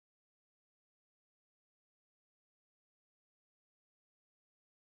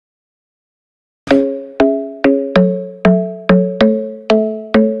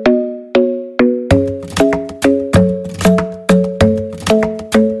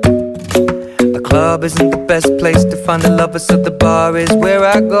club isn't the best place to find the lovers, so the bar is where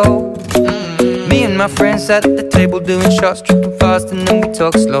I go. Me and my friends sat at the table doing shots, tripping fast, and then we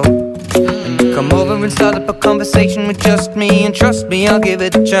talk slow. And you come over and start up a conversation with just me, and trust me, I'll give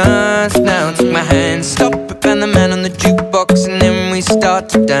it a chance. Now take my hand, stop it, and the man on the jukebox, and then we start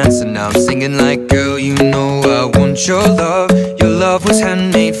to dance. And now I'm singing like, girl, you know I want your love. Your love was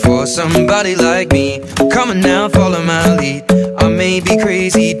handmade for somebody like me. Come on now, follow my lead. I may be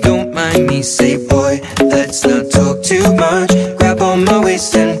crazy, don't mind me. Say, boy, let's not talk too much. Grab on my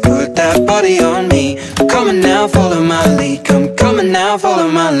waist and put that body on me. Come on now, follow my lead. Come on now, follow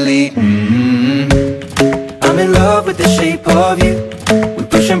my lead. I'm in love with the shape of you. We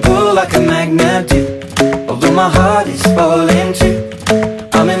push and pull like a magnet do. Although my heart is falling too,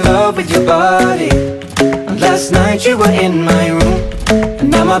 I'm in love with your body. And last night you were in my room,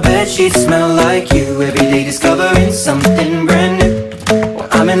 and now my bedsheets smell like you. Every day discovering something brand new. Well,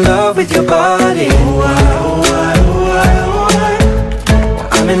 I'm in love with your body.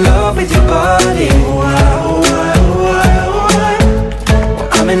 I'm in love with your body.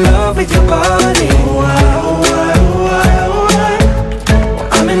 I'm in love with your body.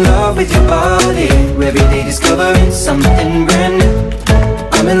 I'm in love with your body. Every day discovering something brand new.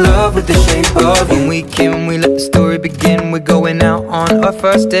 I'm in love with the shape of you. When we came, we let the story begin. We're going out on our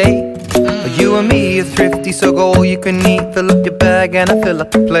first date. You and me are thrifty, so go all you can eat. Fill up your bag and I fill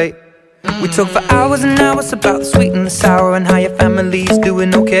up the plate. We talk for hours and hours about the sweet and the sour, and how your family's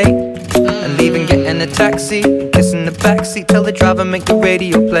doing okay. And leaving, getting a taxi, kissing the backseat, tell the driver make the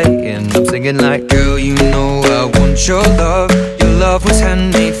radio play. And I'm singing like, girl, you know I want your love. Your love was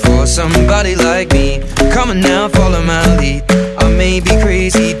handmade for somebody like me. Come on now, follow my lead. I may be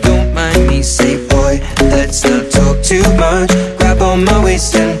crazy, don't mind me. Say, boy, let's not talk too much. Grab on my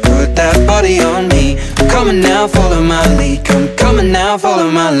waist and put that body on me. Come on now, follow my lead. Come on now, follow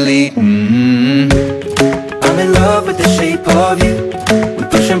my lead. I'm in love with the shape of you. We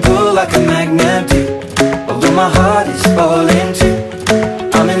push and pull like a magnet do. Although my heart is falling too,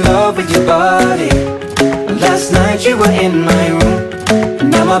 I'm in love with your body. Last night you were in my room, and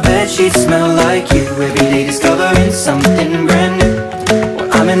now my bedsheets smell like you. Every day discovering something brand new. Well,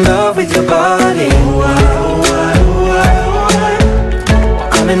 I'm in love with your body.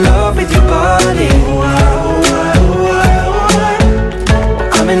 I'm in love with your body.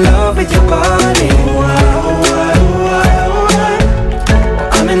 I'm in love with your body.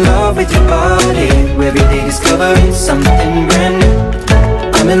 I'm in love with your body. Every day discovering something brand new.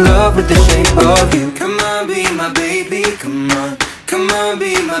 I'm in love with the shape of you. Come on, be my baby, come on. Come on,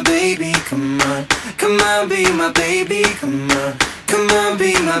 be my baby, come on. Come on, be my baby, come on. Come on,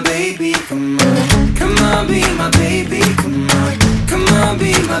 be my baby, come on. Come on, be my baby, come on. Come on,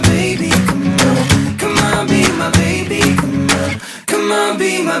 be my baby, come on. Come on, be my baby, come on. Come on,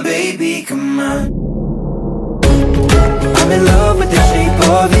 be my baby, come on. I'm in love with the shape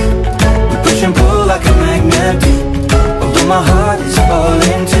of you. We push and pull like a magnet do. Although my heart is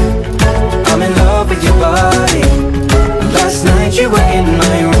falling too, I'm in love with your body. Last night you were in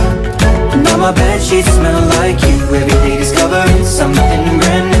my room, and now my bedsheets smell like you. Every day discovering something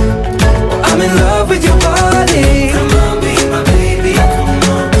brand new. I'm in love with your body.